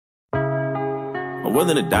I'm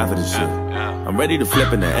willing to die for this shit. I'm ready to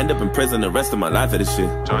flip and end up in prison the rest of my life for this shit.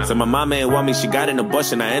 So my mama ain't want me, she got an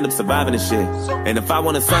abortion, I end up surviving this shit. And if I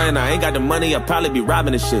want a son, I ain't got the money, I'll probably be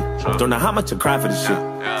robbing this shit. Don't know how much I cry for this shit.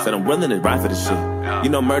 Said I'm willing to ride for this shit. You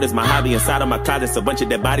know murder's my hobby, inside of my closet's a bunch of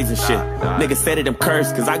dead bodies and shit. Niggas said it, I'm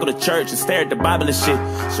cursed, cause I go to church and stare at the Bible and shit.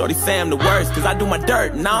 Shorty say I'm the worst, cause I do my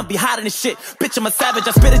dirt, and I don't be hiding this shit. Bitch, I'm a savage,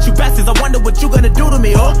 I spit at you bastards, I wonder what you gonna do to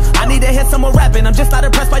me, oh. I need to hear someone rapping, I'm just not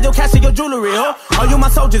impressed by your cash and your jewelry, oh. All you my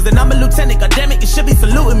soldiers, and I'm a lieutenant, goddammit, you should be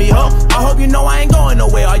saluting me, ho. I hope you know I ain't going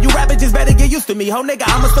nowhere, all you rappers just better get used to me, ho. Nigga,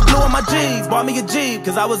 I must have blew on my G's, bought me a Jeep,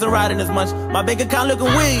 cause I wasn't riding as much. My bank account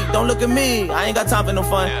looking weak, don't look at me, I ain't got time for no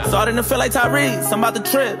fun. Starting to feel like Tyrese, I'm about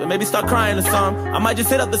to trip, and maybe start crying or something. I might just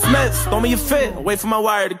hit up the Smiths, throw me a fit, wait for my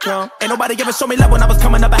wire to come. Ain't nobody ever show me love when I was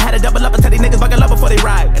coming up, I had to double up and tell these niggas buckle up before they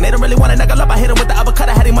ride. And they don't really wanna knuckle up, I hit them with the uppercut,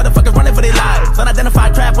 I had these motherfuckers running for their lives.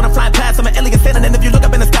 Unidentified craft when I'm flying past, I'm an alien standing, and if you look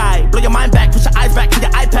up in the sky, blow your mind back, push your eyes back to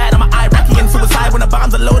your iPad, I'm an Iraqi and suicide when the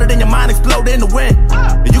bombs are loaded and your mind exploded in the wind.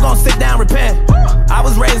 And you gon' sit down, repent. I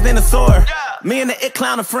was raised in a sword. Me and the it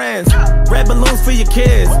clown are friends. Red balloons for your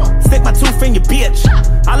kids. Stick my tooth in your bitch.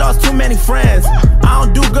 I lost too many friends. I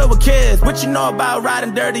don't do good with kids. What you know about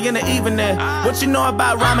riding dirty in the evening? What you know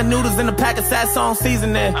about ramen noodles in a pack of Saison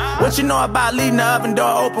seasoning? What you know about leaving the oven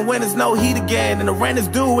door open when there's no heat again? And the rent is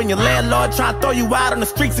due and your landlord trying to throw you out on the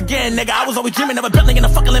streets again. Nigga, I was always dreaming of a building in a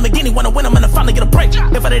fucking Lamborghini. Wanna win them and I finally get a break.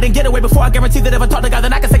 If I didn't get away before, I guarantee that if I talk to God,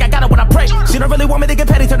 then I can say I got it when I pray. She don't really want me to get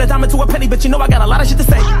petty, turn a dime into a penny, but you know I got a lot of shit to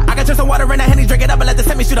say. I got just some water in a Henny, drink it up and let the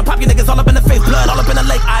semi shoot up, pop you niggas all up in the face, blood all up in the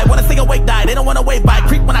lake. I wanna see awake die, they don't wanna wait by.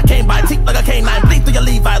 Creep when I came by, teeth like a canine, bleed through your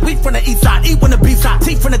Levi's, weed from the east side, eat when the beef shot,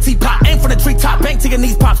 teeth from the teapot, aim from the treetop, bang to your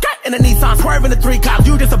knees pop, skirt in the Nissan, swerve in the 3 cops.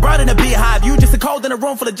 You just a bird in a beehive, you just a cold in a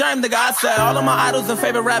room full of germ, nigga. I said all of my idols and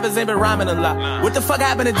favorite rappers ain't been rhyming a lot. What the fuck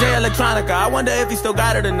happened to Jay Electronica? I wonder if he still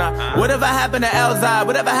got it or not. Whatever happened to Elzai?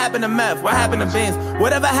 Whatever happened to Meth? What happened to Beans?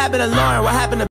 Whatever happened to Lauren? What happened to